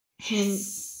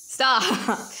Stop.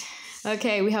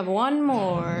 Okay, we have one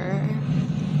more.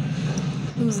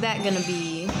 Who's that gonna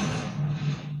be?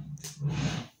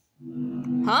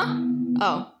 Huh?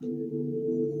 Oh.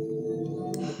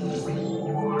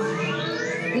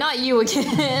 Not you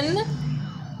again.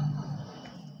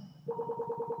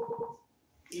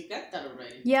 You got that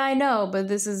already. Yeah, I know, but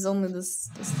this is only this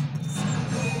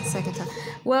second time.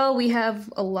 Well, we have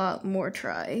a lot more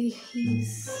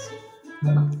tries.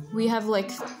 We have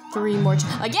like 3 more.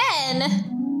 Again?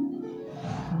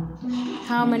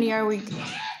 How many are we?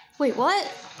 Wait, what?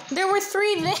 There were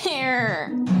 3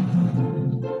 there.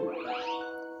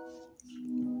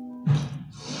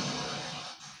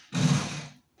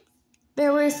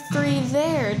 There were 3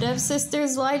 there. Dev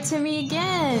Sisters lied to me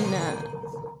again.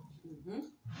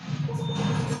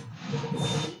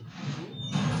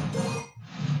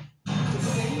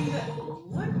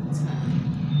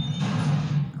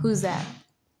 Who's that?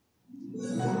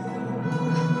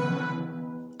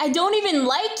 I don't even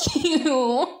like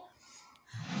you.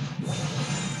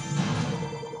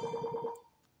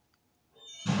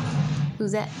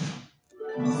 Who's that?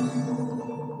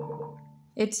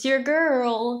 It's your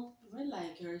girl. I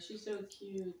like her. She's so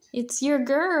cute. It's your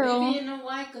girl. Maybe you know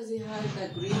why? Because it has the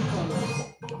green colors.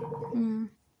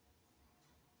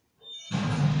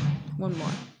 One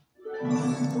more.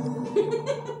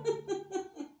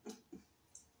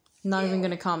 Not even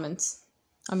gonna comment.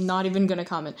 I'm not even gonna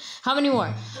comment. How many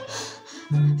more?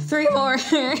 3 more.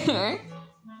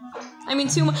 I mean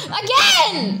 2 more.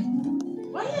 Again!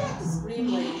 Why do you have to scream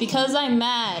like? Because I'm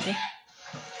mad.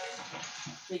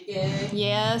 Because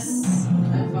Yes.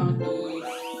 I found these.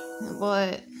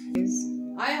 What?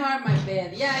 I heart my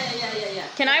bed. Yeah.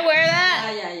 Can I wear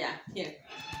that? Yeah. Here.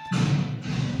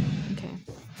 Okay.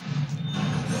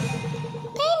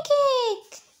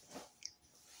 Pancake!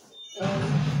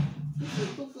 You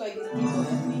look like these people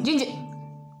at me. Ginger.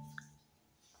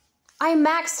 I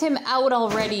maxed him out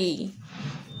already.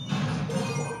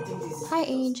 Hi,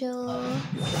 Angel.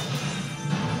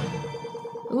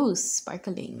 Ooh,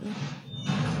 sparkling.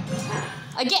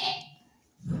 Again!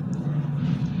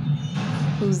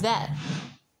 Who's that?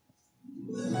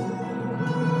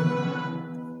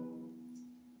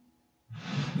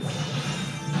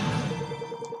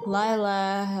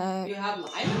 Lilac. You have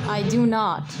lilac? I do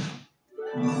not.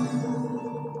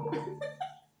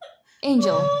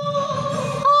 Angel.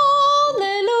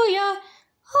 Hallelujah.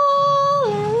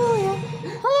 Hallelujah.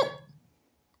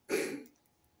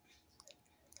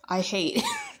 I hate.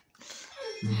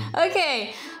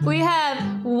 Okay, we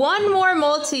have 1 more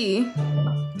multi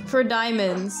for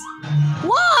diamonds.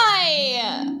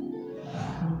 Why?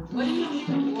 What do you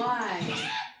mean? Why?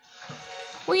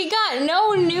 We got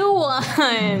no new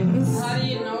ones. How do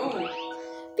you know?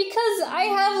 Because I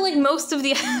have like most of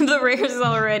the the rares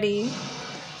already.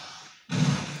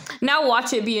 Now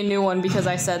watch it be a new one because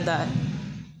I said that.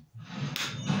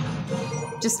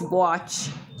 Just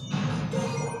watch.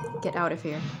 Get out of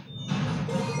here.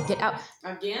 Get out.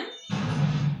 Again?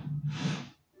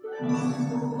 Hallelujah!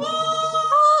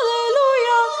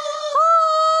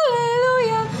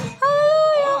 Hallelujah!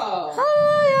 Hallelujah! Oh.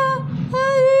 Hallelujah!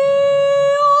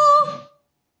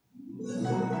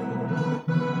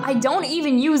 Hallelujah! I don't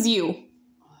even use you.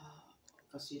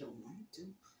 Because you don't want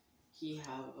to. He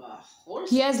have a horse.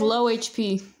 He has low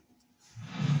HP.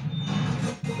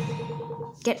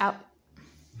 Get out.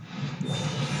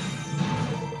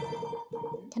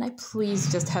 Can I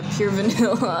please just have pure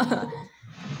vanilla?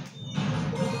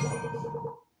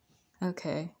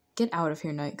 Okay. Get out of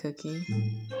here, Night Cookie.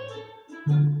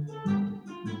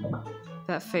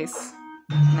 That face.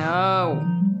 No.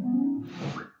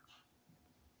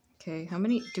 Okay, how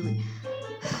many do we...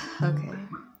 Okay.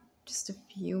 Just a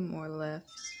few more left.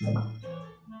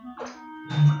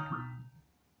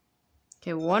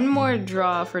 Okay, 1 more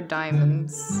draw for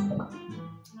diamonds.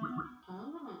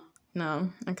 No,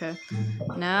 okay.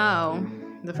 Now,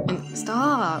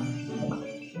 stop.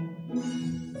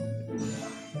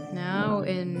 Now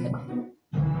in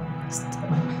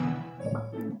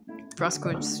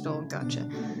Brusquid stole, gotcha.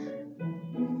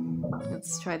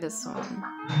 Let's try this one.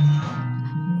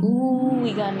 Ooh,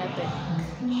 we got an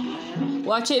epic.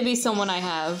 Watch it be someone I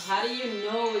have. How do you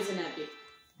know it's an epic?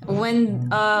 When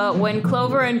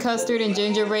Clover and Custard and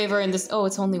Gingerbrave are in this. Oh,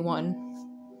 it's only 1.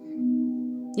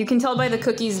 You can tell by the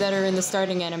cookies that are in the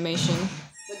starting animation.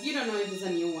 But you don't know if it's a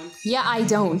new one. Yeah, I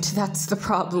don't. That's the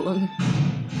problem.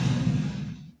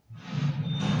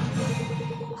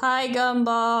 Hi,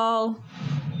 Gumball.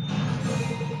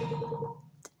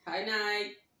 Hi,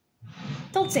 Night.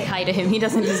 Don't say hi to him. He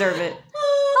doesn't deserve it.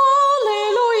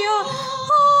 Hallelujah.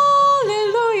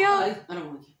 Hallelujah. I don't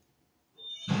want you.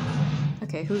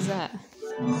 Okay, who's that?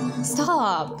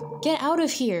 Stop! Get out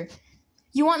of here.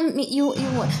 You want me? You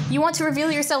want to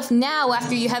reveal yourself now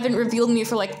after you haven't revealed me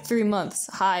for like 3 months?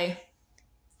 Hi,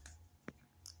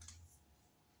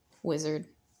 wizard.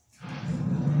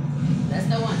 That's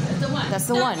the one. That's the one. That's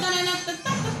the one.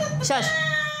 Shush.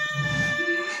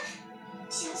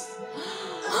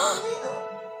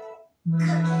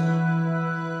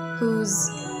 Who's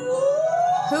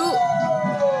who?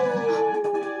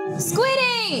 Squid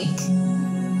Ink.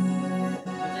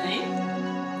 What's the name?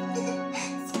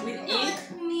 Squid Ink.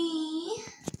 Me.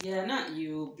 Yeah, not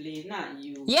you, please, not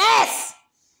you. Yes.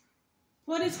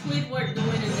 What is Squidward doing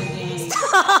in the game?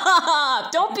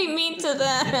 Stop! Don't be mean to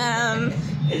them.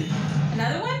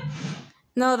 Another one?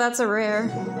 No, that's a rare.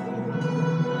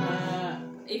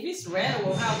 If it's red,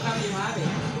 well, how come you have it?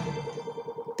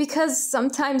 Because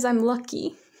sometimes I'm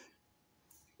lucky.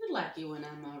 You're lucky when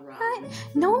I'm around.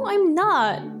 No, I'm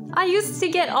not. I used to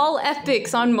get all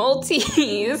epics on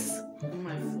multis. On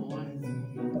my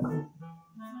phone.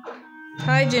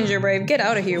 Hi, Ginger Brave. Get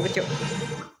out of here with your...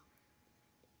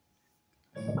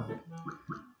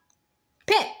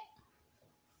 Pit!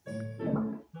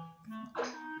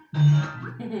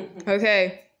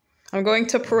 Okay. I'm going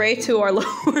to pray to our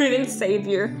Lord and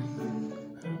Savior.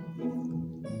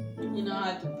 You know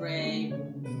how to pray.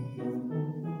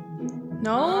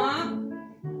 No? Huh?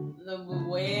 The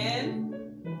wind.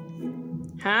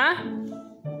 Huh?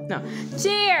 No.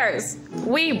 Cheers!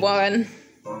 We won.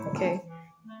 Okay.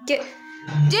 Get...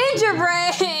 Ginger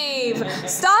Brave!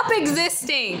 Stop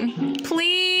existing!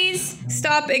 Please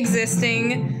stop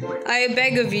existing. I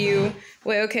beg of you.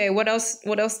 Wait, okay, what else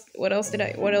did I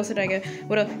get?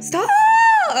 What else? Stop!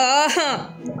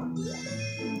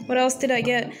 What else did I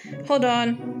get? Hold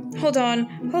on.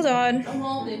 I'm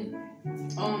holding.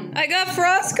 I got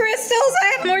frost crystals! I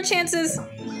have more chances!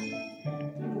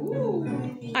 Ooh.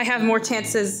 I have more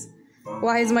chances.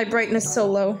 Why is my brightness so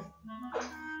low?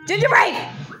 Ginger Brave!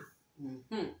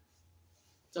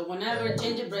 So whenever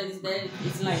gingerbread is there,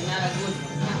 it's like not a good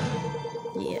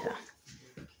one. Yeah.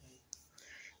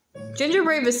 Ginger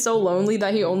Brave is so lonely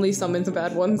that he only summons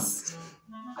bad ones.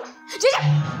 Ginger!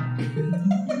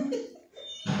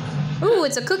 Ooh,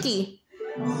 it's a cookie.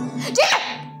 Ginger!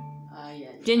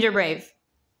 Yeah. Ginger Brave.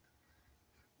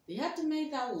 Do you have to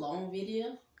make that long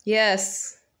video?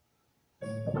 Yes.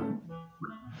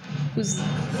 Who's...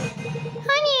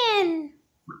 Onion!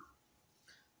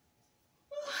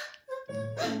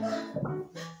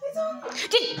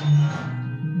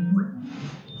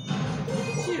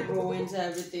 She ruins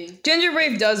everything. Ginger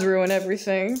Brave does ruin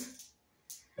everything.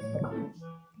 I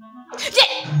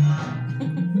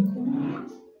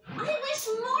wish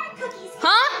more cookies came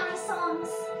Huh? from my songs.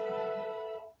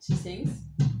 She sings?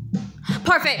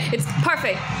 Parfait! It's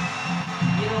parfait!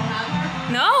 You don't have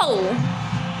her? No!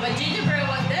 But gingerbread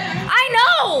was there. I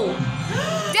know!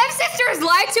 Dev Sisters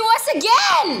lied to us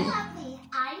again! Lovely.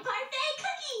 I'm parfait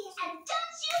cookie, and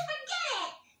don't you forget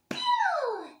it. Pew!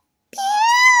 Pew!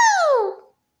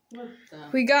 What the?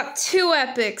 We got 2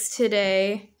 epics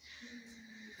today.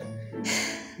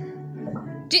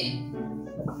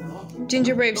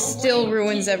 Ginger Brave still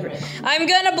ruins everything. I'm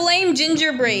gonna blame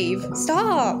Ginger Brave.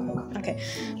 Stop. Okay.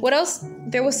 What else?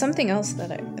 There was something else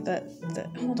that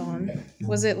hold on.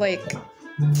 Was it like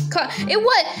it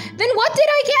what? Then what did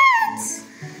I get?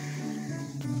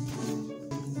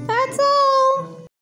 That's all.